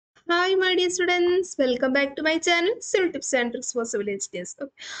Hi, my dear students. Welcome back to my channel, Civil Tips and Tricks for Civil Engineers.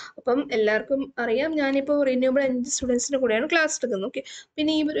 അപ്പം എല്ലാവർക്കും അറിയാം ഞാനിപ്പോൾ renewable energy സ്റ്റുഡൻസിൻ്റെ കൂടെയാണ് class എടുക്കുന്നത്. Okay,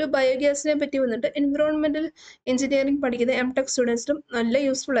 പിന്നെ ഈ ഒരു ബയോഗ്യാസിനെ പറ്റി വന്നിട്ട് എൻവിറോൺമെൻറ്റൽ എഞ്ചിനീയറിംഗ് പഠിക്കുന്ന എംടെക് സ്റ്റുഡൻസിനും നല്ല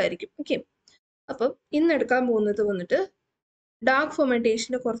യൂസ്ഫുൾ ആയിരിക്കും. ഓക്കെ, അപ്പം ഇന്ന് എടുക്കാൻ പോകുന്നത് വന്നിട്ട് ഡാർക്ക്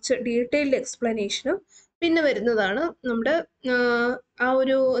ഫെർമെൻറ്റേഷൻ്റെ കുറച്ച് ഡീറ്റെയിൽഡ് എക്സ്പ്ലനേഷനും പിന്നെ വരുന്നതാണ് നമ്മുടെ ആ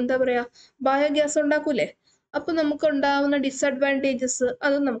ഒരു എന്താ പറയുക ബയോഗ്യാസ് ഉണ്ടാക്കൂലേ, അപ്പോൾ നമുക്ക് ഉണ്ടാവുന്ന ഡിസഡ്വാൻറ്റേജസ്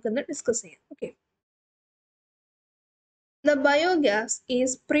അതും നമുക്കൊന്ന് ഡിസ്കസ് ചെയ്യാം. Okay, the biogas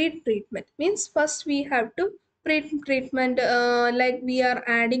is pre-treatment, means first we have to pre-treatment, like we are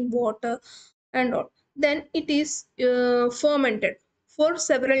adding water and all, then it is fermented for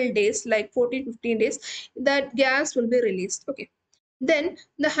several days, like 14-15 days. That gas will be released. Okay, then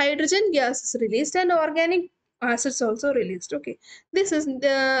the hydrogen gas is released and organic acids also released. Okay, this is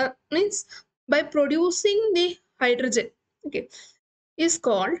the means by producing the hydrogen, okay, is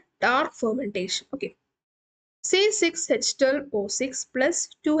called dark fermentation. Okay, C6H12O6 plus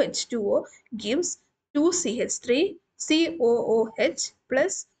 2H2O gives 2CH3 COOH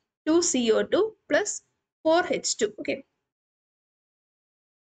plus 2CO2 plus 4H2. Okay,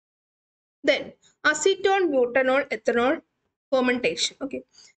 then acetone butanol ethanol fermentation. Okay,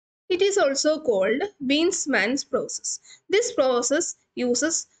 it is also called Weismann's process. This process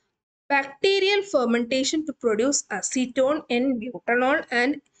uses bacterial fermentation to produce acetone and butanol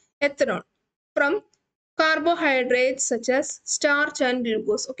and ethanol from carbohydrates such as starch and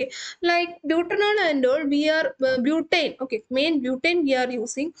glucose. Okay, like butanol and all, we are butane. Okay, main butane we are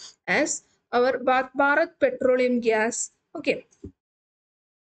using as our Bharat petroleum gas. Okay,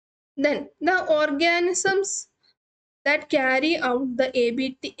 then the organisms that carry out the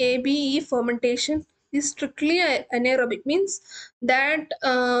ABE fermentation is strictly anaerobic, means that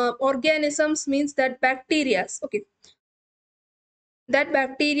organisms means that bacteria. Okay, that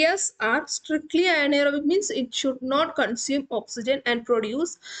bacteria are strictly anaerobic, means it should not consume oxygen and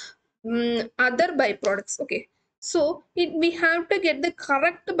produce other byproducts. Okay, so we have to get the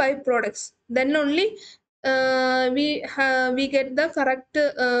correct byproducts, then only we get the correct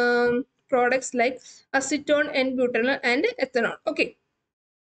products like acetone and butanol and ethanol. Okay,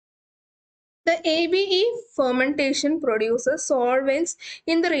 the ABE fermentation produces solvents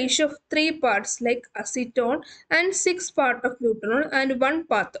in the ratio of 3 parts like acetone and 6 part of butanol and 1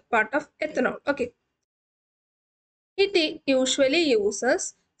 part of ethanol. Okay, it usually uses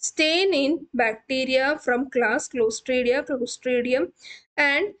stain in bacteria from class Clostridium,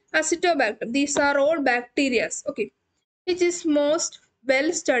 and Acetobacter. These are all bacteria. Okay, which is most well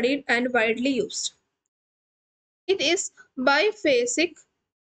studied and widely used. It is biphasic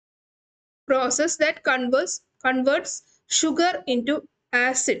process that converts sugar into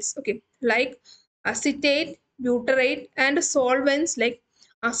acids. Okay, like acetate, butyrate, and solvents like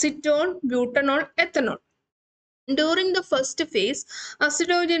acetone, butanol, ethanol. During the first phase,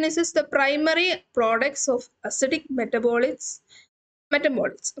 acidogenesis, the primary products of acidic metabolites.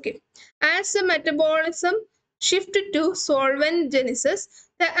 Okay, as the metabolism shifted to solvent genesis,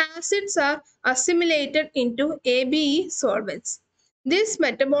 the acids are assimilated into ABE solvents. This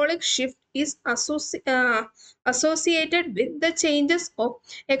metabolic shift is associated with the changes of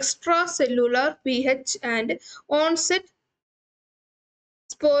extracellular pH and onset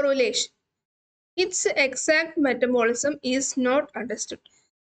sporulation. Its exact metabolism is not understood.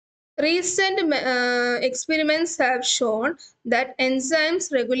 Recent experiments have shown that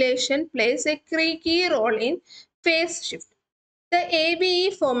enzymes regulation plays a key role in phase shift. The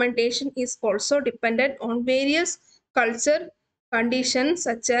ABE fermentation is also dependent on various culture conditions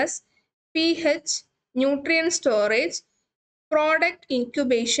such as pH, nutrient storage, product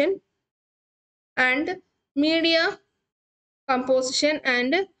incubation, and media composition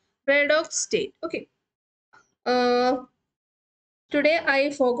and redox state. Okay. Today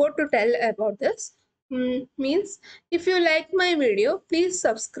I forgot to tell about this. Means if you like my video, please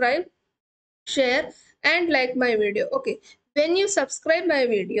subscribe, share, and like my video. Okay. When you subscribe my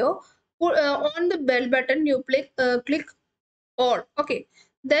video, on the bell button you click all. Okay.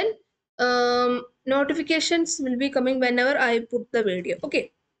 Then notifications will be coming whenever I put the video.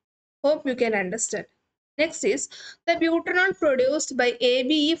 Okay. Hope you can understand. Next is the butanol produced by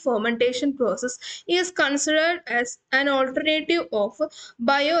ABE fermentation process is considered as an alternative of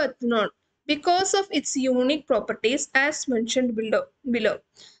bioethanol because of its unique properties as mentioned below.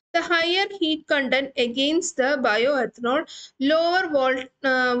 The higher heat content against the bioethanol, lower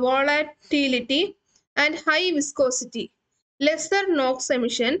volatility and high viscosity, lesser NOx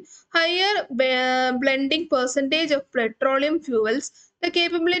emission, higher blending percentage of petroleum fuels, the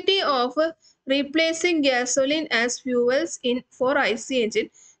capability of replacing gasoline as fuels in for IC engine,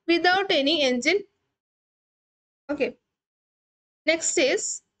 without any engine. Okay. Next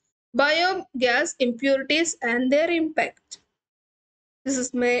is biogas impurities and their impact. This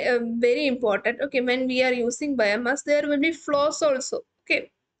is very important. Okay, when we are using biomass, there will be flaws also.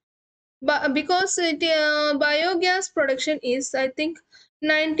 Okay, but because biogas production is, I think,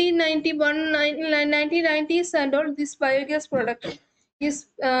 1991, 1990s, and all this biogas production is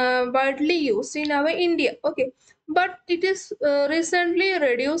widely used in our India. Okay, but it is recently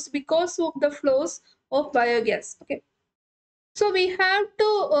reduced because of the flaws of biogas. Okay, so we have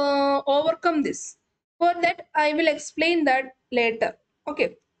to overcome this. For that, I will explain that later.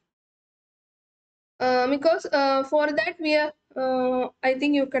 Okay, because for that we are, I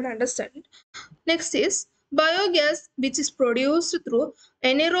think you can understand it. Next is biogas, which is produced through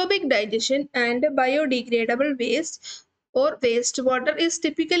anaerobic digestion and biodegradable waste or wastewater, is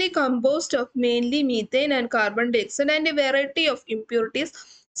typically composed of mainly methane and carbon dioxide and a variety of impurities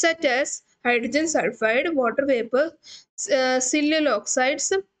such as hydrogen sulfide, water vapor, cellular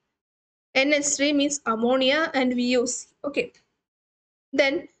oxides, NH3 means ammonia, and VOC. Okay.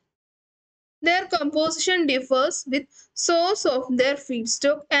 Then their composition differs with source of their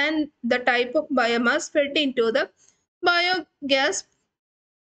feedstock and the type of biomass fed into the biogas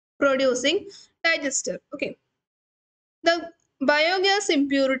producing digester. Okay. The biogas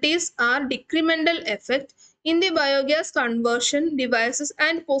impurities are decremental effect in the biogas conversion devices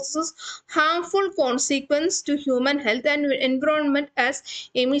and possess harmful consequence to human health and environment as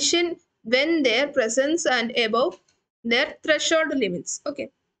emission when their presence and above their threshold limits. Okay.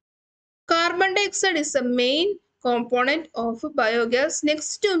 Carbon dioxide is the main component of biogas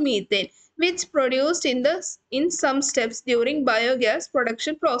next to methane, which produced in some steps during biogas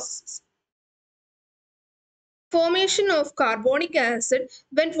production processes. Formation of carbonic acid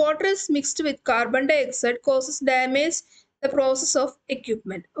when water is mixed with carbon dioxide causes damage the process of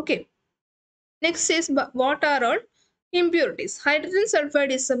equipment. Okay. Next is what are all impurities? Hydrogen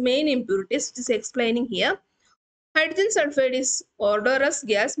sulfide is the main impurities, which is explaining here. Hydrogen sulfide is odorous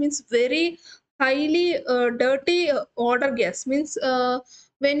gas, means very highly dirty odor gas, means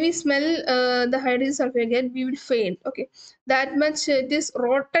when we smell the hydrogen sulfide gas, we will faint. Okay, that much it is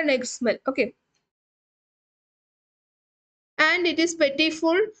rotten egg smell. Okay, and it is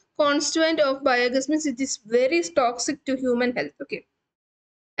pitiful constituent of biogas, means it is very toxic to human health. Okay,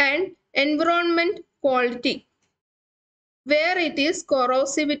 and environment quality, where it is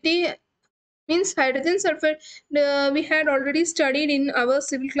corrosivity, means hydrogen sulfide, we had already studied in our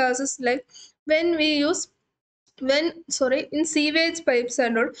civil classes, like when we use, when sorry, in sewage pipes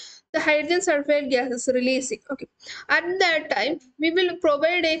and all, the hydrogen sulfide gas is releasing. Okay, at that time we will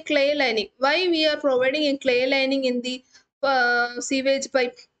provide a clay lining. Why we are providing a clay lining in the sewage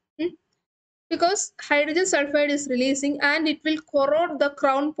pipe? Hmm? Because hydrogen sulfide is releasing and it will corrode the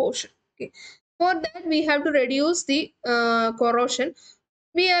crown portion. Okay, for that we have to reduce the corrosion.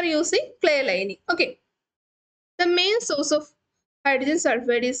 We are using clay lining. Okay, the main source of hydrogen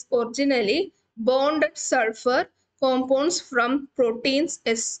sulfide is originally bonded sulfur compounds from proteins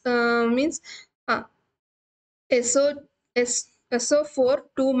means uh, SO, SO4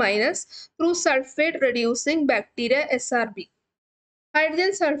 2 minus through sulfate reducing bacteria SRB.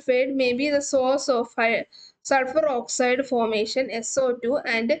 Hydrogen sulfide may be the source of sulfur oxide formation SO2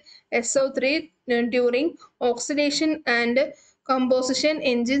 and SO3 during oxidation and composition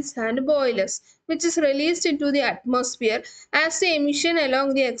engines and boilers, which is released into the atmosphere as the emission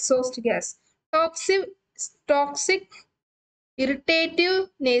along the exhaust gas. Toxic irritative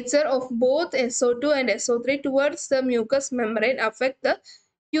nature of both SO2 and SO3 towards the mucous membrane affect the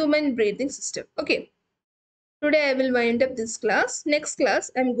human breathing system. Okay. Today I will wind up this class. Next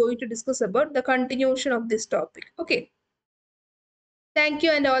class I am going to discuss about the continuation of this topic. Okay. Thank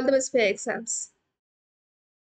you and all the best for your exams.